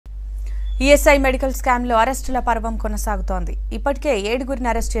ESI medical scam లో అరెస్టుల పర్వం కొనసాగుతోంది. ఇప్పటికే 7గురిని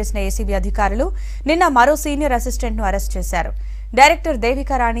అరెస్ట్ చేసిన ఏసీబీ అధికారులు నిన్న మరో సీనియర్ అసిస్టెంట్ ను అరెస్ట్ చేశారు. డైరెక్టర్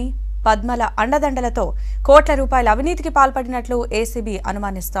దేవికారాణి పద్మల అండదండలతో కోట్ల రూపాయల అవినీతికి పాల్పడినట్లు ఏసీబీ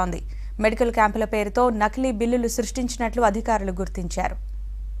అనుమానిస్తోంది. మెడికల్ క్యాంపుల పేరుతో నకిలీ బిల్లులు సృష్టించినట్లు అధికారులు గుర్తించారు.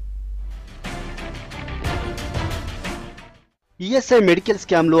 ESI మెడికల్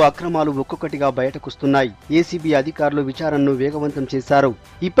స్కామ్ లో అక్రమాలు ఒక్కొక్కటిగా బయటకొస్తున్నాయి. ఏసీబీ అధికారులు విచారణను వేగవంతం చేశారు.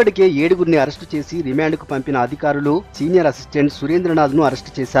 ఇప్పటికే 7గురిని అరెస్టు చేసి రిమాండ్కు పంపిన అధికారులు సీనియర్ అసిస్టెంట్ సురేంద్రనాథ్ ను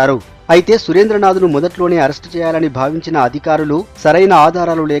అరెస్టు చేశారు. అయితే సురేంద్రనాథ్ ను మొదట్లోనే అరెస్టు చేయాలని భావించిన అధికారులు సరైన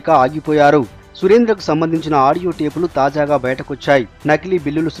ఆధారాలు లేక ఆగిపోయారు. సురేంద్రకు సంబంధించిన ఆడియో టేపులు తాజాగా బయటకొచ్చాయి. నకిలీ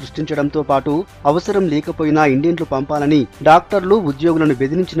బిల్లులు సృష్టించడంతో పాటు అవసరం లేకపోయినా ఇండియన్లు పంపాలని డాక్టర్లు ఉద్యోగులను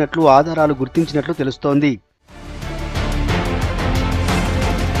బెదిరించినట్లు ఆధారాలు గుర్తించినట్లు తెలుస్తోంది.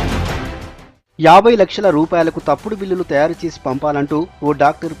 50 లక్షల రూపాయలకు తప్పుడు బిల్లులు తయారు చేసి పంపాలంటూ ఓ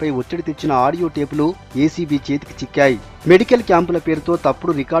డాక్టర్పై ఒత్తిడి తెచ్చిన ఆడియో టేపులు ఏసీబీ చేతికి చిక్కాయి. మెడికల్ క్యాంపుల పేరుతో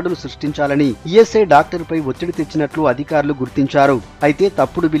తప్పుడు రికార్డులు సృష్టించాలని ESI డాక్టర్పై ఒత్తిడి తెచ్చినట్లు అధికారులు గుర్తించారు. అయితే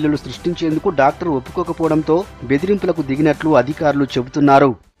తప్పుడు బిల్లులు సృష్టించేందుకు డాక్టర్ ఒప్పుకోకపోవడంతో బెదిరింపులకు దిగినట్లు అధికారులు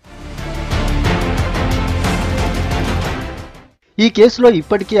చెబుతున్నారు. ఈ కేసులో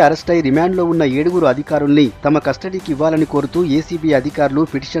ఇప్పటికే అరెస్టై రిమాండ్లో ఉన్న 7గురు అధికారుల్ని తమ కస్టడీకి ఇవ్వాలని కోరుతూ ఏసీబీ అధికారులు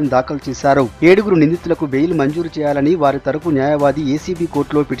పిటిషన్ దాఖలు చేశారు. 7గురు నిందితులకు బెయిల్ మంజూరు చేయాలని వారి తరపు న్యాయవాది ఏసీబీ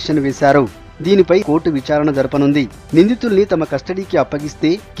కోర్టులో పిటిషన్ వేశారు. దీనిపై కోర్టు విచారణ జరపనుంది. నిందితుల్ని తమ కస్టడీకి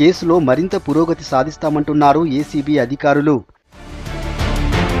అప్పగిస్తే కేసులో మరింత పురోగతి సాధిస్తామంటున్నారు ఏసీబీ అధికారులు.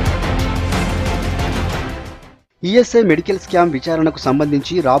 ESI మెడికల్ స్కామ్ విచారణకు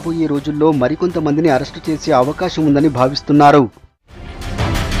సంబంధించి రాబోయే రోజుల్లో మరికొంతమందిని అరెస్టు చేసే అవకాశం ఉందని భావిస్తున్నారు.